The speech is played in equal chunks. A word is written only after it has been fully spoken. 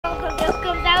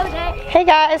Hey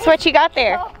guys, what you got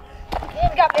there?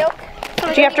 We got milk.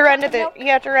 Do you have to run to the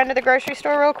the grocery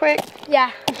store real quick?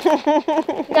 Yeah.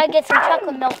 Gotta get some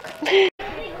chocolate milk.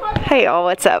 Hey y'all,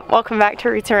 what's up? Welcome back to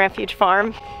Roots Refuge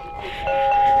Farm.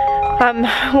 I'm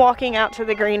walking out to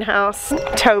the greenhouse.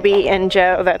 Toby and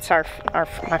Joe, that's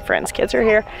my friend's kids are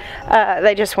here.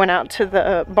 They just went out to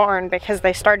the barn because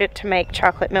they started to make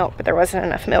chocolate milk, but there wasn't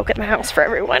enough milk in the house for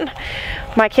everyone.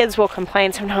 My kids will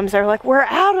complain sometimes. They're like, we're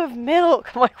out of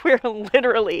milk. I'm like, we're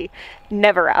literally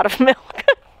never out of milk.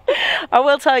 I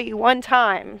will tell you one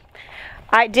time,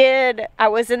 I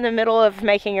was in the middle of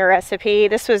making a recipe.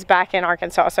 This was back in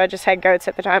Arkansas, so I just had goats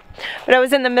at the time. But I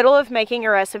was in the middle of making a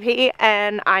recipe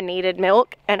and I needed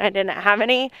milk and I didn't have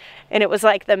any. And it was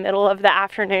like the middle of the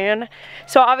afternoon.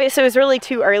 So obviously it was really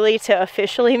too early to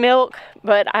officially milk,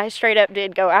 but I straight up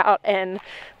did go out and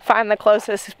find the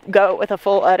closest goat with a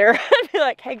full udder and be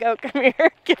like, hey goat, come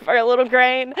here, give her a little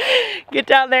grain, get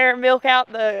down there and milk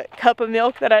out the cup of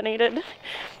milk that I needed.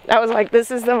 I was like, this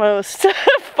is the most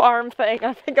farm thing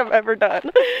I think I've ever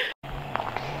done.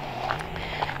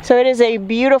 So it is a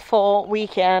beautiful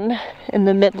weekend in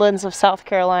the Midlands of South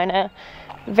Carolina.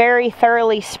 Very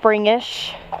thoroughly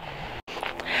springish.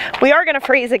 We are gonna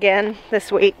freeze again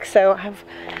this week, so I've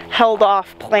held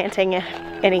off planting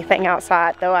anything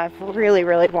outside, though I've really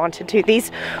wanted to.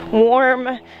 These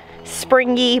warm,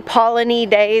 springy, pollen-y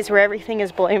days where everything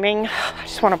is blooming, I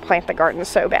just want to plant the garden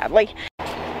so badly.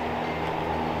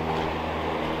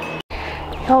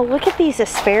 Oh, look at these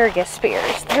asparagus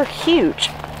spears. They're huge.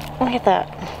 Look at that.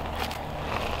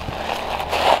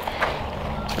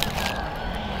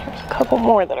 There's a couple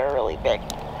more that are really big.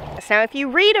 Now, if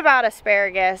you read about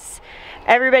asparagus,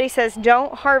 everybody says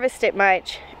don't harvest it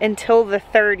much until the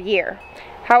 3rd year.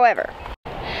 However,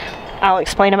 I'll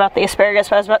explain about the asparagus,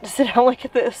 but I was about to sit down. Look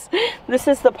at this. This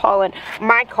is the pollen.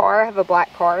 My car, I have a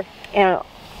black car, and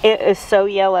it is so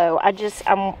yellow.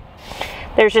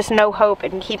 There's just no hope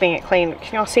in keeping it clean.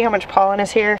 Can y'all see how much pollen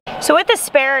is here? So with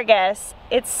asparagus,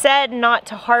 it's said not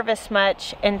to harvest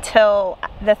much until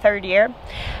the 3rd year.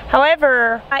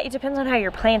 However, it depends on how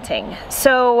you're planting.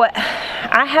 So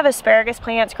I have asparagus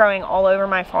plants growing all over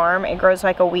my farm. It grows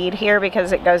like a weed here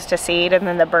because it goes to seed and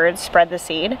then the birds spread the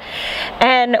seed.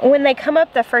 And when they come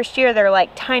up the 1st year, they're like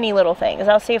tiny little things.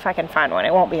 I'll see if I can find one.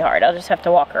 It won't be hard. I'll just have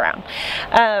to walk around.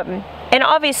 And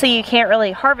obviously you can't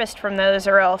really harvest from those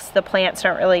or else the plants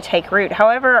don't really take root.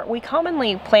 However, we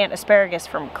commonly plant asparagus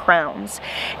from crowns.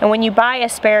 And when you buy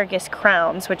asparagus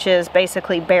crowns, which is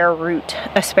basically bare root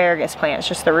asparagus plants,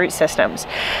 just the root systems,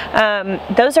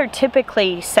 those are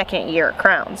typically 2nd year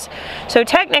crowns. So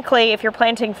technically, if you're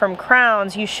planting from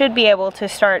crowns, you should be able to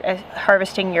start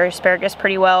harvesting your asparagus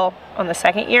pretty well on the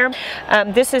 2nd year.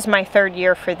 This is my 3rd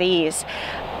year for these.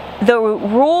 The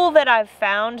rule that I've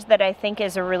found that I think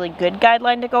is a really good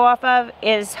guideline to go off of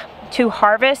is to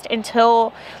harvest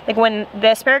until, like, when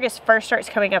the asparagus first starts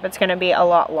coming up, it's going to be a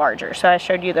lot larger. So I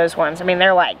showed you those ones. I mean,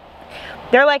 they're like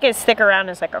as thick around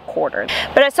as like a quarter.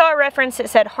 But I saw a reference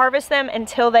that said harvest them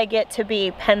until they get to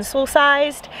be pencil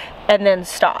sized and then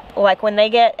stop. Like when they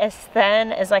get as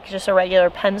thin as like just a regular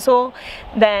pencil,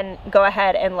 then go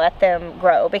ahead and let them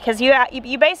grow, because you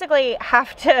basically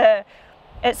have to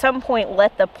at some point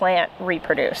let the plant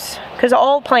reproduce, because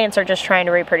all plants are just trying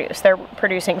to reproduce. They're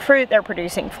producing fruit, they're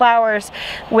producing flowers.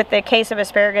 With the case of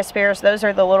asparagus spears, those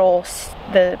are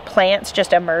the plants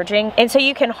just emerging, and so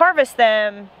you can harvest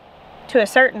them to a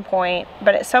certain point,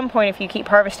 but at some point if you keep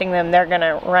harvesting them, they're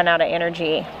gonna run out of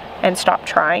energy and stop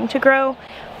trying to grow.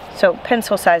 So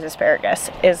pencil size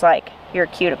asparagus is like your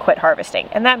cue to quit harvesting.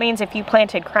 And that means if you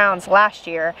planted crowns last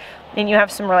year and you have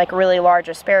some like really large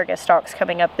asparagus stalks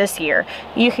coming up this year,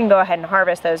 you can go ahead and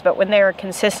harvest those. But when they're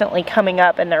consistently coming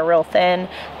up and they're real thin,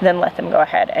 then let them go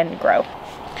ahead and grow.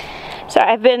 So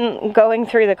I've been going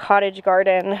through the cottage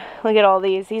garden. Look at all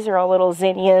these. These are all little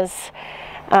zinnias.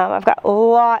 I've got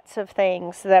lots of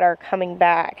things that are coming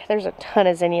back. There's a ton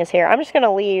of zinnias here. I'm just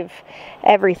gonna leave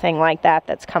everything like that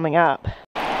that's coming up.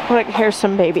 Look, here's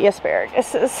some baby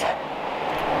asparaguses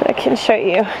that I can show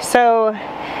you. So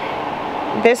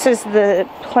this is the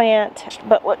plant,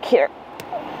 but look here.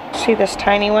 See this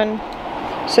tiny one?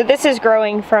 So this is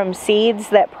growing from seeds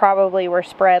that probably were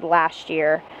spread last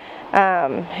year.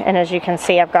 And as you can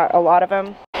see, I've got a lot of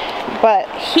them. But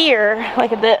here,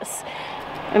 look at this.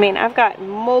 I mean, I've got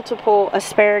multiple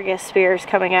asparagus spears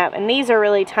coming up, and these are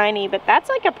really tiny, but that's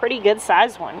like a pretty good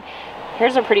size one.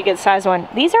 Here's a pretty good size one.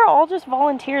 These are all just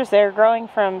volunteers that are growing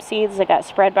from seeds that got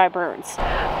spread by birds.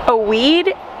 A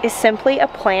weed is simply a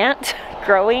plant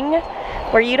growing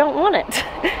where you don't want it.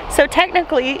 So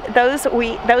technically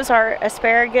those are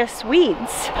asparagus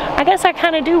weeds. I guess I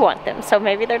kind of do want them, so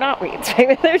maybe they're not weeds.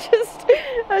 Maybe they're just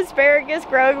asparagus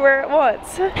growing where it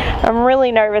wants. I'm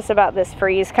really nervous about this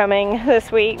freeze coming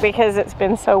this week because it's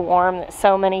been so warm that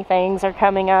so many things are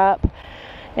coming up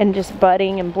and just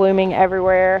budding and blooming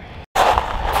everywhere.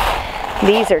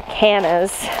 These are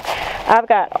cannas. I've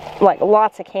got like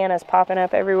lots of cannas popping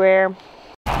up everywhere.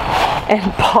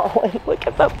 And pollen, look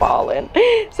at the pollen.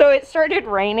 So it started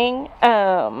raining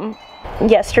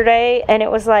yesterday, and it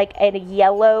was like a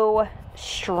yellow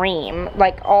stream,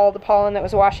 like all the pollen that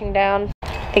was washing down.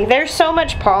 Like, there's so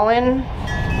much pollen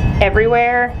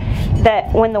everywhere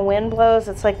that when the wind blows,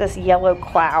 it's like this yellow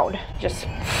cloud just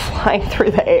flying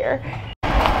through the air.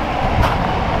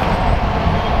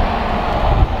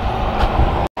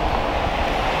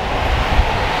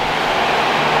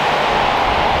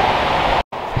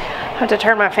 I have to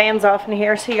turn my fans off in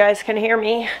here so you guys can hear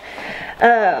me.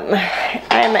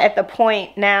 I'm at the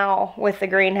point now with the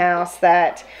greenhouse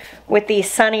that with these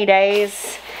sunny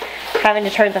days, having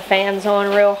to turn the fans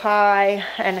on real high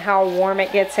and how warm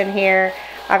it gets in here,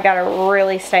 I've got to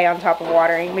really stay on top of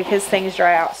watering because things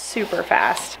dry out super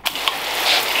fast.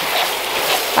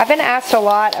 I've been asked a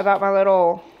lot about my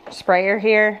little sprayer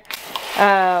here.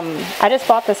 I just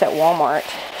bought this at Walmart.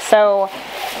 So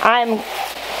I'm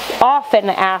often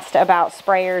asked about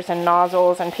sprayers and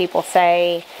nozzles, and people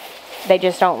say they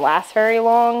just don't last very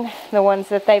long, the ones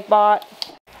that they've bought.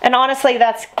 And honestly,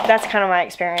 that's kind of my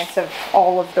experience of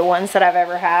all of the ones that I've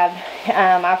ever had.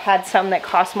 I've had some that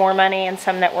cost more money and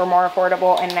some that were more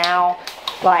affordable, and now,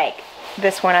 like,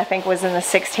 this one I think was in the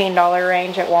 $16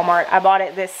 range at Walmart. I bought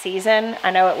it this season.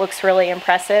 I know it looks really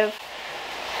impressive.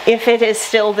 If it is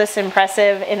still this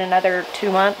impressive in another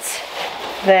 2 months,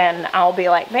 then I'll be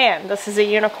like, man, this is a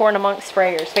unicorn amongst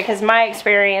sprayers. Because my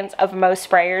experience of most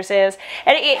sprayers is,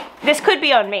 and this could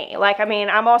be on me. Like, I mean,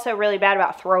 I'm also really bad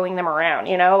about throwing them around,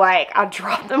 you know, like I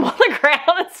drop them on the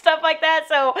ground and stuff like that.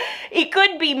 So it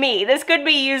could be me. This could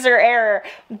be user error.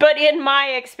 But in my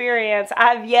experience,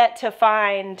 I've yet to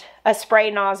find a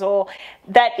spray nozzle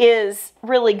that is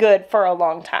really good for a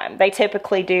long time. They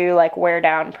typically do like wear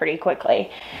down pretty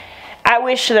quickly. I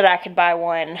wish that I could buy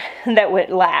one that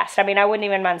would last. I mean, I wouldn't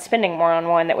even mind spending more on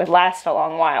one that would last a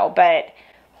long while, but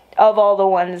of all the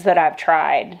ones that I've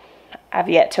tried, I've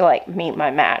yet to like meet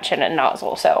my match in a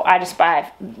nozzle. So I just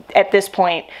buy, at this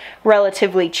point,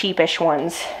 relatively cheapish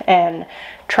ones and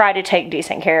try to take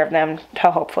decent care of them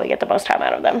to hopefully get the most time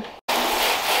out of them.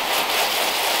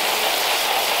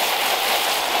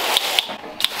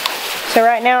 So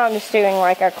right now I'm just doing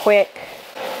like a quick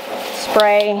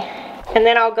spray. And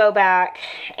then I'll go back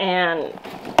and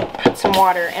put some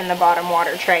water in the bottom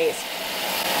water trays.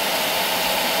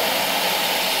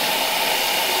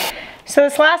 So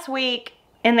this last week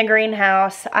in the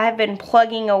greenhouse, I've been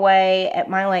plugging away at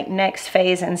my like next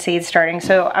phase in seed starting.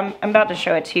 So I'm about to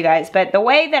show it to you guys. But the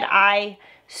way that I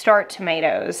start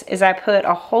tomatoes is I put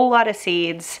a whole lot of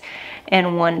seeds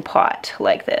in one pot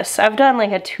like this. I've done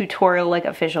like a tutorial, like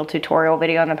official tutorial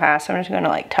video in the past. So I'm just going to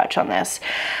like touch on this.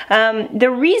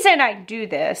 The reason I do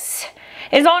this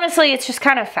is honestly it's just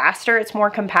kind of faster. It's more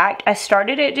compact. I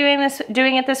started it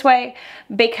doing it this way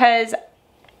because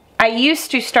I used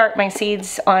to start my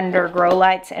seeds under grow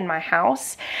lights in my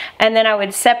house, and then I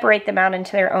would separate them out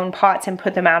into their own pots and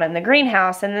put them out in the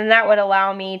greenhouse, and then that would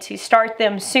allow me to start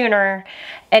them sooner,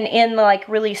 and in the like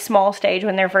really small stage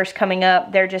when they're first coming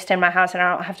up, they're just in my house and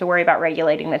I don't have to worry about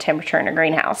regulating the temperature in a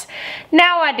greenhouse.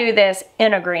 Now I do this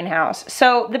in a greenhouse.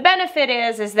 So the benefit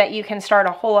is that you can start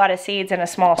a whole lot of seeds in a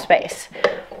small space.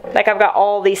 Like I've got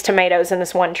all these tomatoes in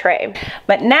this one tray.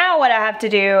 But now what I have to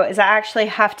do is I actually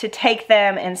have to take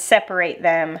them and separate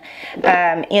them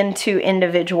into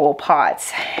individual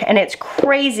pots. And it's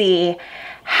crazy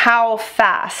how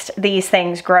fast these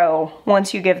things grow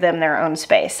once you give them their own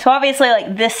space. So obviously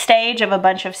like this stage of a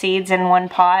bunch of seeds in one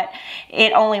pot,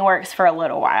 it only works for a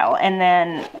little while. And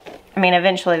then, I mean,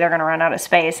 eventually they're gonna run out of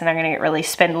space and they're gonna get really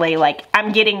spindly. Like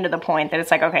I'm getting to the point that it's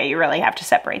like, okay, you really have to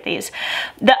separate these.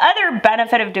 The other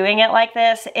benefit of doing it like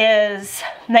this is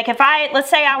like if let's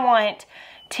say I want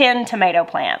 10 tomato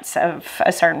plants of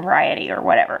a certain variety or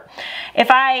whatever. If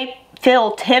I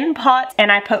fill 10 pots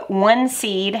and I put one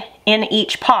seed in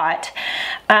each pot,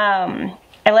 and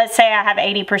let's say I have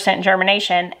 80%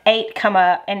 germination, 8 come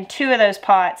up and 2 of those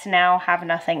pots now have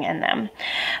nothing in them.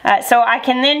 So I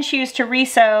can then choose to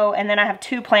resow, and then I have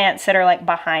 2 plants that are like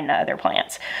behind the other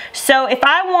plants. So if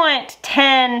I want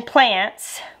 10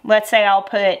 plants, let's say I'll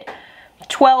put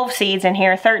 12 seeds in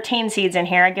here, 13 seeds in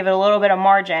here. I give it a little bit of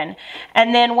margin.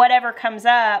 And then whatever comes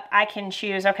up, I can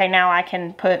choose, okay, now I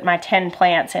can put my 10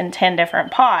 plants in 10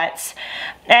 different pots.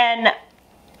 And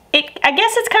I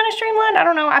guess it's kind of streamlined. I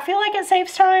don't know. I feel like it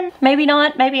saves time. Maybe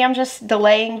not. Maybe I'm just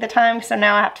delaying the time. So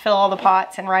now I have to fill all the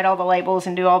pots and write all the labels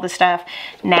and do all the stuff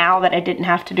now that I didn't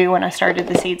have to do when I started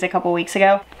the seeds a couple weeks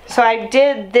ago. So I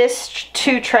did this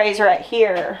 2 trays right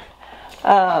here.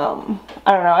 I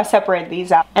don't know. I separated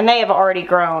these out. And they have already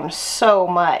grown so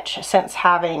much since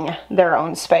having their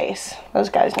own space. Those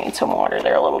guys need some water.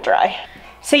 They're a little dry.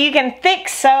 So you can thick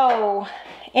sow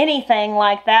anything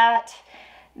like that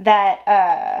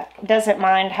doesn't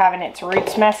mind having its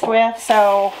roots messed with.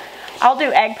 So I'll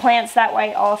do eggplants that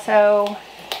way also.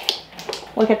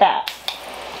 Look at that.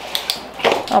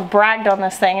 I bragged on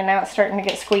this thing and now it's starting to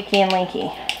get squeaky and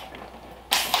leaky.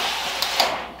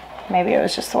 Maybe it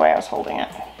was just the way I was holding it.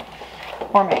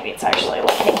 Or maybe it's actually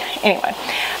leaking. Anyway,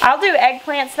 I'll do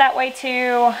eggplants that way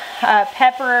too.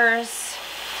 Peppers,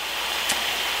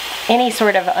 any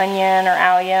sort of onion or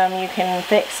allium you can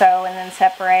thick sow and then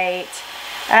separate.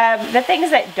 The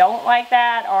things that don't like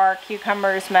that are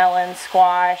cucumbers, melons,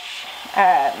 squash.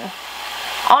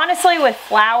 Honestly, with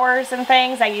flowers and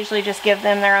things, I usually just give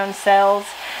them their own cells.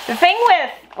 The thing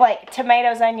with like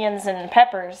tomatoes, onions, and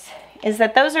peppers is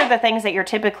that those are the things that you're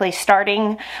typically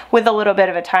starting with a little bit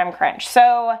of a time crunch.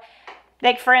 So,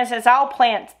 like for instance, I'll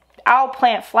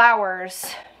plant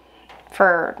flowers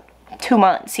for 2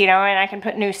 months, you know, and I can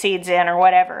put new seeds in or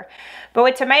whatever. But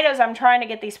with tomatoes, I'm trying to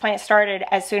get these plants started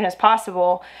as soon as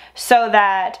possible so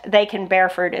that they can bear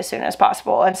fruit as soon as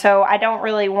possible. And so I don't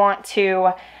really want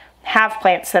to have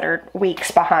plants that are weeks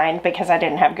behind because I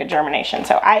didn't have good germination.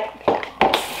 So I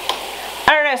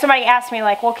don't know, somebody asked me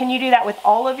like, well, can you do that with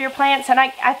all of your plants? And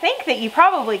I think that you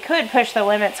probably could push the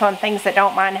limits on things that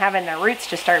don't mind having their roots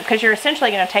disturbed, because you're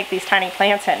essentially going to take these tiny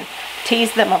plants and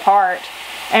tease them apart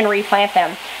and replant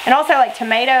them. And also like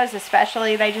tomatoes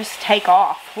especially, they just take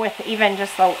off with even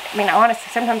just the, I mean honestly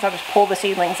sometimes I'll just pull the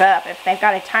seedlings up. If they've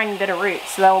got a tiny bit of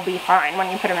roots, they'll be fine when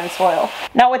you put them in soil.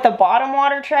 Now with the bottom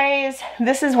water trays,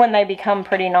 this is when they become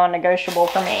pretty non-negotiable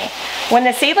for me. When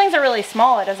the seedlings are really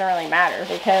small, it doesn't really matter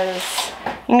because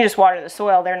you can just water the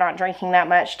soil. They're not drinking that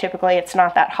much. Typically it's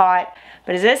not that hot.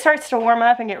 But as it starts to warm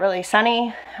up and get really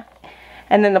sunny,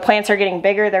 and then the plants are getting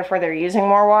bigger, therefore they're using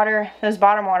more water, those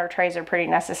bottom water trays are pretty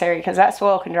necessary because that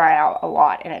soil can dry out a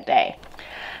lot in a day.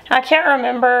 I can't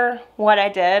remember what I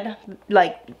did,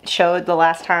 like showed the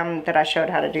last time that I showed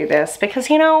how to do this, because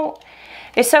you know,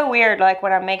 it's so weird, like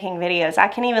when I'm making videos, I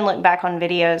can even look back on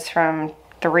videos from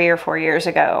 3 or 4 years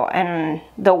ago and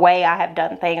the way I have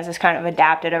done things is kind of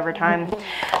adapted over time.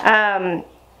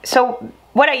 So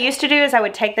what I used to do is I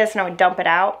would take this and I would dump it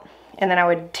out. And then I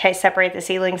would separate the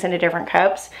seedlings into different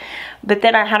cups. But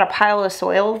then I had a pile of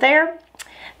soil there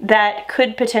that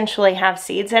could potentially have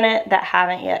seeds in it that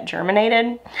haven't yet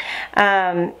germinated.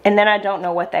 And then I don't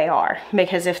know what they are,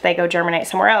 because if they go germinate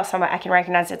somewhere else, I can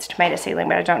recognize it's a tomato seedling,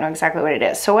 but I don't know exactly what it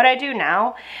is. So what I do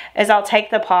now is I'll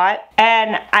take the pot,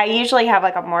 and I usually have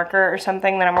like a marker or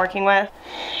something that I'm working with.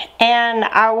 And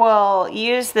I will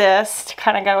use this to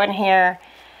kind of go in here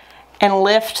and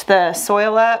lift the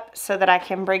soil up so that I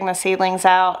can bring the seedlings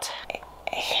out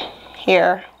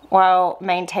here while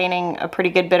maintaining a pretty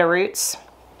good bit of roots.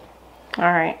 All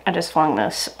right, I just flung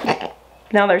this.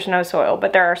 Now there's no soil,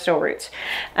 but there are still roots.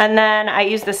 And then I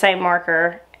use the same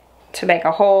marker to make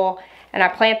a hole, and I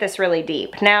plant this really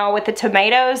deep. Now with the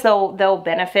tomatoes, they'll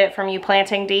benefit from you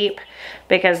planting deep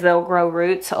because they'll grow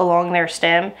roots along their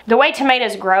stem. The way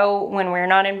tomatoes grow when we're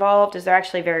not involved is they're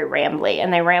actually very rambly,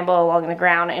 and they ramble along the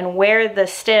ground, and where the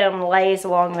stem lays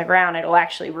along the ground, it'll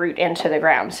actually root into the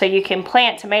ground. So you can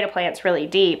plant tomato plants really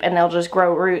deep and they'll just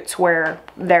grow roots where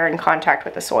they're in contact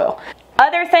with the soil.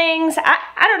 Other things,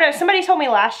 I don't know, somebody told me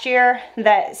last year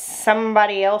that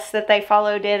somebody else that they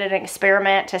follow did an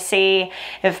experiment to see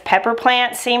if pepper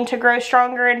plants seem to grow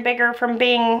stronger and bigger from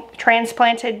being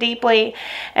transplanted deeply.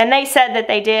 And they said that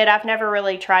they did. I've never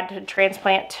really tried to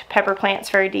transplant pepper plants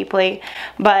very deeply,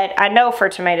 but I know for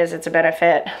tomatoes it's a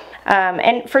benefit.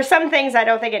 And for some things I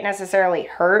don't think it necessarily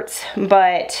hurts,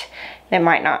 but it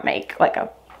might not make like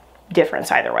a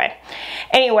difference either way.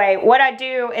 Anyway, what I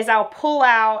do is I'll pull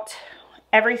out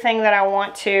everything that I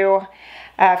want to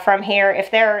from here.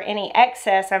 If there are any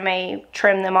excess, I may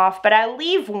trim them off, but I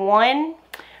leave one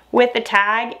with the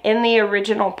tag in the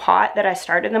original pot that I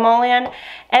started them all in.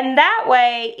 And that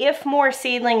way, if more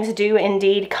seedlings do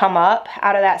indeed come up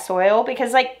out of that soil,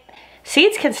 because like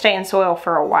seeds can stay in soil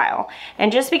for a while.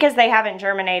 And just because they haven't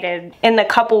germinated in the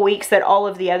couple weeks that all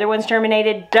of the other ones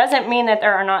germinated doesn't mean that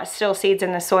there are not still seeds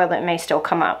in the soil that may still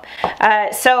come up.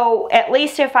 So at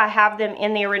least if I have them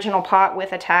in the original pot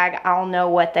with a tag, I'll know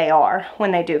what they are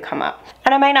when they do come up.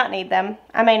 And I may not need them,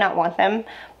 I may not want them,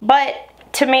 but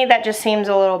to me that just seems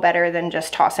a little better than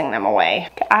just tossing them away.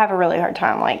 I have a really hard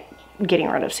time like getting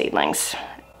rid of seedlings.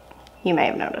 You may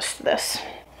have noticed this.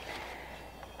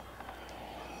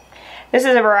 This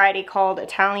is a variety called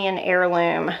Italian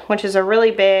Heirloom, which is a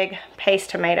really big paste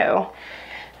tomato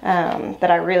that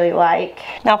I really like.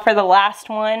 Now for the last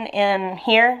one in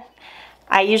here,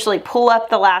 I usually pull up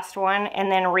the last one and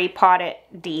then repot it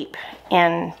deep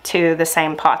into the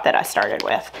same pot that I started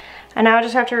with. And now I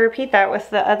just have to repeat that with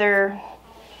the other,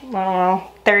 I don't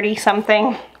know, 30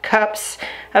 something cups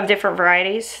of different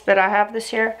varieties that I have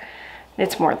this year.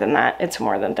 It's more than that, it's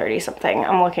more than 30 something.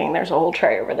 I'm looking, there's a whole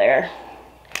tray over there.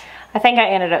 I think I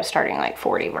ended up starting like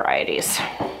 40 varieties,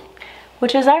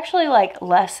 which is actually like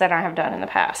less than I have done in the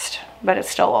past, but it's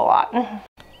still a lot.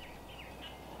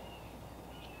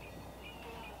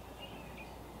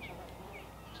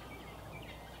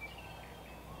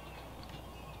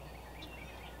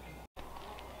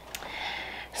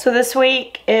 So this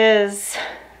week is,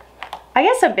 I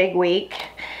guess, a big week.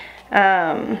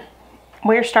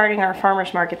 We're starting our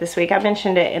farmer's market this week. I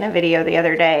mentioned it in a video the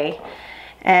other day.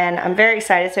 And I'm very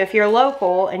excited. So if you're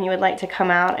local and you would like to come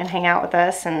out and hang out with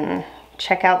us and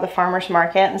check out the farmer's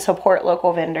market and support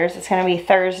local vendors, it's going to be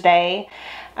Thursday.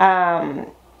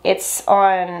 It's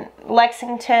on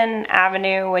Lexington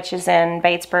Avenue, which is in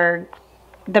Batesburg,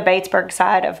 the Batesburg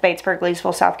side of Batesburg,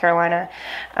 Leesville, South Carolina,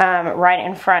 right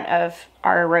in front of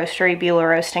our roastery, Beulah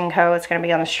Roasting Co. It's going to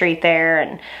be on the street there,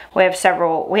 and we have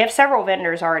several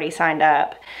vendors already signed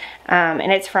up.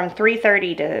 And it's from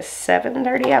 3:30 to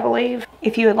 7:30, I believe.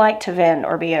 If you would like to vend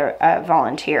or be a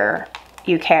volunteer,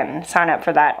 you can sign up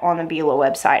for that on the Beulah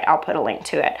website. I'll put a link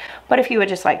to it. But if you would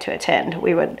just like to attend,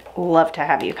 we would love to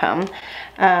have you come.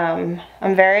 I'm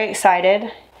very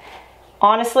excited.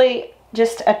 Honestly,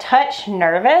 just a touch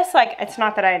nervous. Like, it's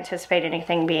not that I anticipate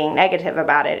anything being negative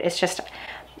about it. It's just,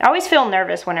 I always feel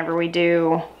nervous whenever we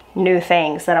do new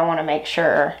things that I want to make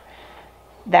sure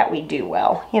that we do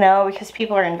well, you know, because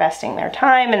people are investing their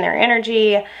time and their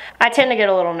energy. I tend to get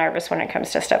a little nervous when it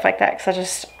comes to stuff like that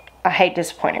because I hate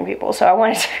disappointing people, so I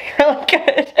want it to be really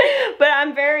good. But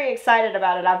I'm very excited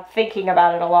about it. I'm thinking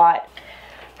about it a lot.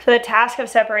 So the task of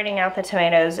separating out the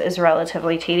tomatoes is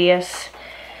relatively tedious,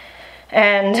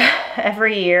 and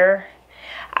every year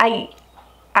I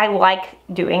like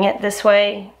doing it this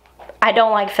way. I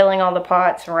don't like filling all the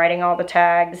pots and writing all the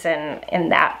tags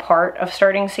and that part of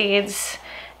starting seeds.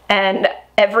 And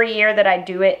every year that I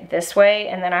do it this way,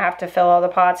 and then I have to fill all the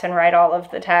pots and write all of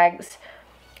the tags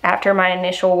after my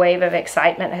initial wave of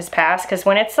excitement has passed, because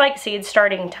when it's like seed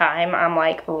starting time, I'm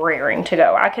like raring to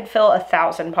go. I could fill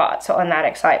 1,000 pots on that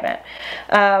excitement.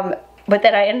 But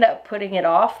then I end up putting it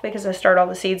off because I start all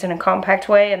the seeds in a compact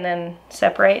way and then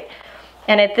separate.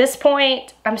 And at this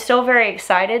point, I'm still very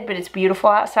excited, but it's beautiful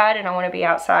outside and I want to be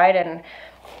outside, and,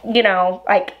 you know,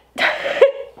 like,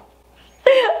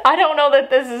 I don't know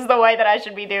that this is the way that I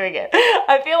should be doing it.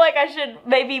 I feel like I should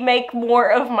maybe make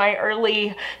more of my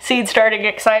early seed starting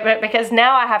excitement, because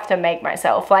now I have to make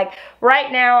myself. Like,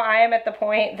 right now I am at the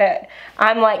point that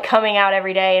I'm like coming out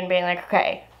every day and being like,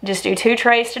 okay, just do 2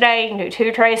 trays today, you can do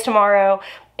 2 trays tomorrow.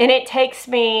 And it takes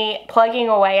me, plugging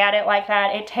away at it like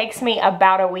that, it takes me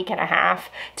about a week and a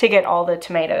half to get all the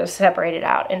tomatoes separated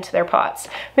out into their pots.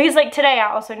 Because like today,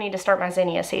 I also need to start my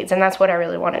zinnia seeds, and that's what I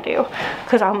really want to do,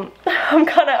 because I'm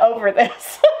kind of over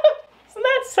this. Isn't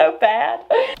that so bad?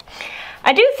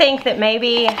 I do think that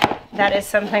maybe that is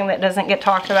something that doesn't get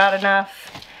talked about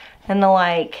enough in the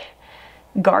like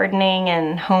gardening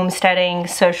and homesteading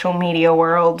social media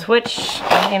world, which,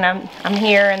 I mean, I'm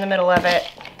here in the middle of it,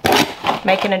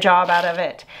 making a job out of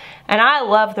it. And I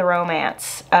love the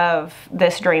romance of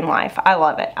this dream life. I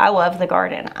love it. I love the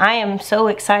garden. I am so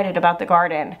excited about the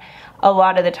garden a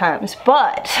lot of the times.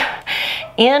 But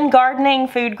in gardening,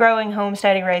 food growing,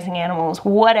 homesteading, raising animals,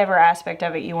 whatever aspect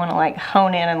of it you want to like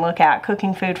hone in and look at,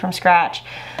 cooking food from scratch,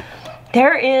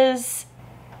 there is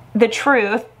the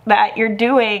truth that you're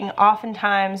doing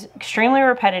oftentimes extremely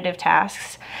repetitive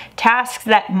tasks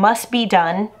that must be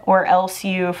done or else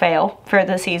you fail for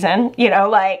the season. You know,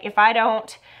 like if I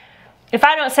don't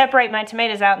separate my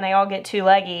tomatoes out and they all get too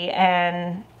leggy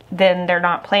and then they're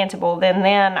not plantable,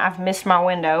 then I've missed my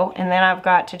window, and then I've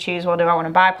got to choose, well, do I want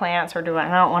to buy plants or do I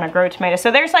not want to grow tomatoes?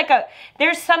 So there's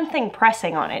something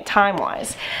pressing on it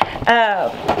time-wise.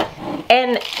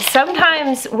 And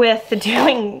sometimes with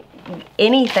doing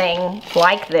anything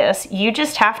like this, you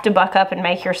just have to buck up and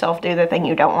make yourself do the thing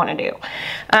you don't want to do.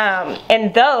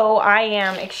 And though I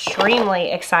am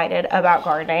extremely excited about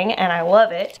gardening and I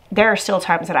love it, there are still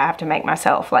times that I have to make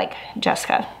myself like,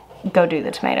 Jessica, go do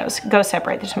the tomatoes, go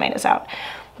separate the tomatoes out,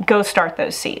 go start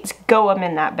those seeds, go them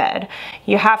in that bed.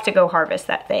 You have to go harvest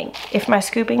that thing. If my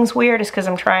scooping's weird, it's because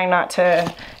I'm trying not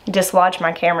to dislodge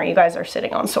my camera. You guys are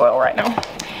sitting on soil right now.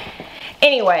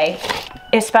 Anyway,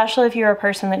 especially if you're a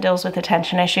person that deals with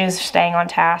attention issues, staying on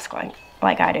task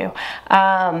like I do,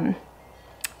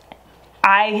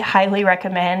 I highly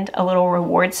recommend a little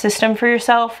reward system for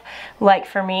yourself. Like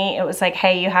for me, it was like,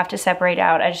 hey, you have to separate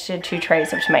out, I just did 2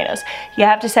 trays of tomatoes. You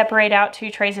have to separate out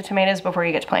 2 trays of tomatoes before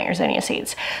you get to plant your zinnia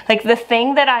seeds. Like the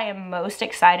thing that I am most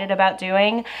excited about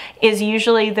doing is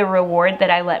usually the reward that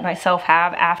I let myself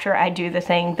have after I do the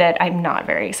thing that I'm not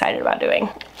very excited about doing.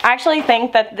 I actually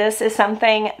think that this is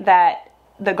something that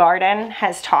the garden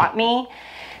has taught me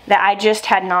that I just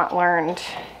had not learned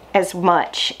as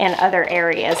much in other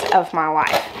areas of my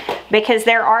life, because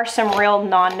there are some real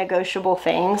non-negotiable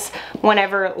things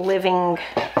whenever living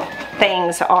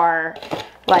things are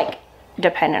like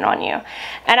dependent on you.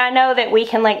 And I know that we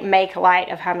can like make light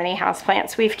of how many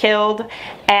houseplants we've killed,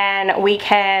 and we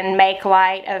can make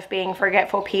light of being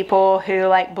forgetful people who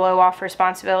like blow off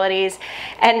responsibilities,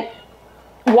 and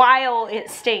while it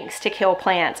stinks to kill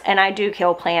plants, and I do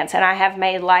kill plants, and I have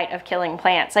made light of killing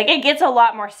plants, like it gets a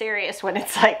lot more serious when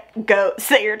it's like goats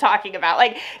that you're talking about.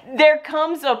 Like there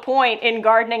comes a point in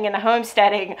gardening and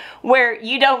homesteading where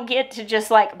you don't get to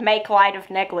just like make light of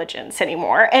negligence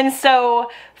anymore. And so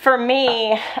for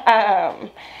me,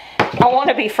 I want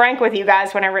to be frank with you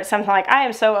guys whenever it's something like, I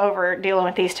am so over dealing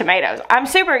with these tomatoes. I'm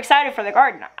super excited for the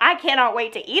garden. I cannot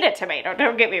wait to eat a tomato,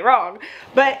 don't get me wrong.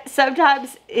 But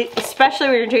sometimes, especially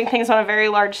when you're doing things on a very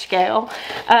large scale,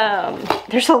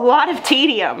 there's a lot of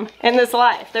tedium in this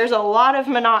life. There's a lot of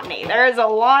monotony. There is a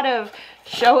lot of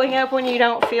showing up when you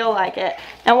don't feel like it.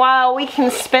 And while we can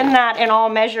spin that in all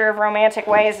measure of romantic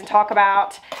ways and talk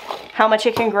about how much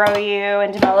it can grow you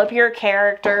and develop your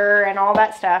character and all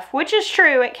that stuff, which is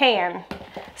true, it can.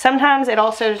 Sometimes it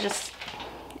also just,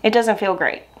 it doesn't feel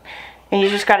great. And you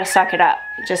just gotta suck it up.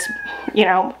 Just, you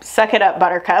know, suck it up,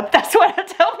 buttercup. That's what I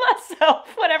tell myself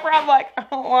whenever I'm like, I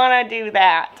don't wanna do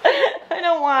that. I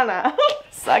don't wanna.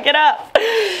 Suck it up.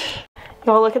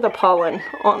 Y'all, look at the pollen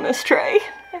on this tray.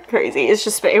 Crazy. It's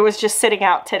just, it was just sitting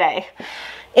out today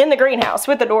in the greenhouse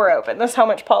with the door open. That's how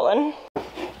much pollen.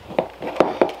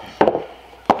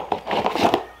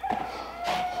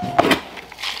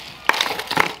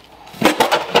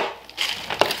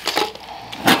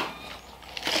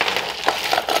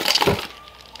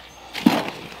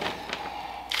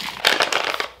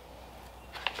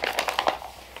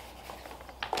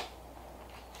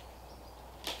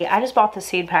 I just bought the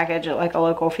seed package at like a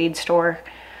local feed store,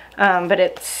 but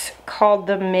it's called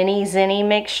the Mini Zinni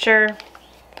Mixture,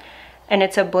 and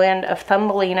it's a blend of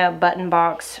Thumbelina, Button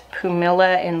Box,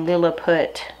 Pumila, and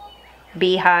Lilliput,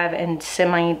 Beehive, and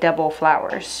semi-double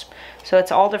flowers. So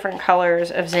it's all different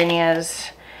colors of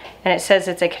zinnias, and it says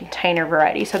it's a container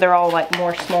variety, so they're all like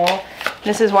more small.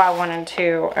 This is why I wanted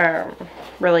to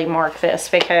really mark this,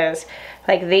 because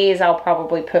like these I'll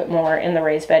probably put more in the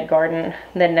raised bed garden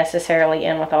than necessarily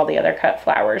in with all the other cut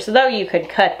flowers. Though you could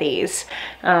cut these,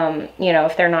 you know,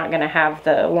 if they're not going to have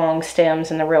the long stems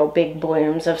and the real big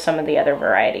blooms of some of the other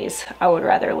varieties. I would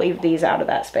rather leave these out of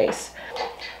that space.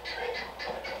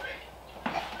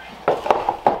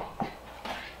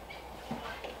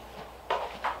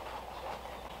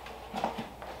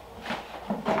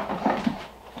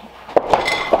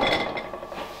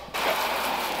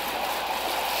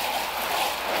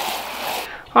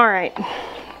 Alright,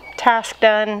 task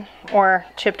done, or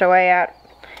chipped away at,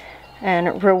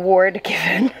 and reward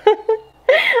given.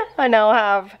 I now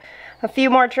have a few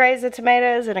more trays of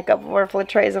tomatoes and a couple more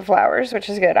trays of flowers, which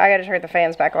is good. I gotta turn the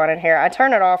fans back on in here. I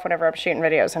turn it off whenever I'm shooting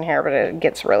videos in here, but it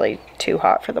gets really too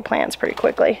hot for the plants pretty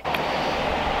quickly.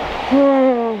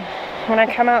 When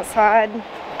I come outside,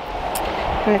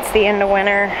 and it's the end of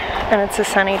winter, and it's a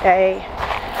sunny day,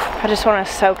 I just want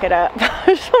to soak it up.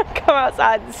 I just want to come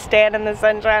outside and stand in the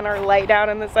sunshine or lay down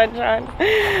in the sunshine.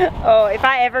 Oh, if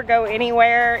I ever go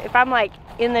anywhere, if I'm like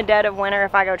in the dead of winter,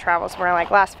 if I go travel somewhere, like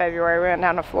last February we went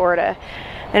down to Florida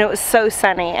and it was so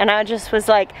sunny and I just was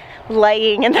like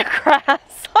laying in the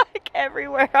grass like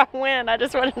everywhere I went. I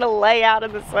just wanted to lay out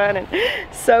in the sun and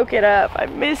soak it up. I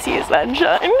miss you,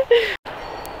 sunshine.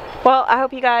 Well, I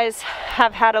hope you guys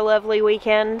have had a lovely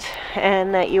weekend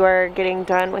and that you are getting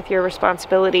done with your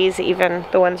responsibilities, even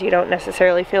the ones you don't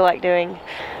necessarily feel like doing.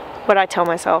 what I tell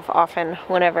myself often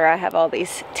whenever I have all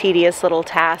these tedious little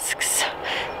tasks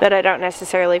that I don't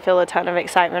necessarily feel a ton of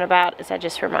excitement about, is I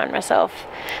just remind myself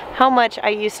how much I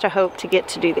used to hope to get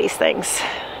to do these things.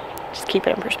 Just keep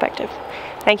it in perspective.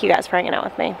 Thank you guys for hanging out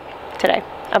with me today.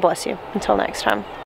 I bless you. Until next time.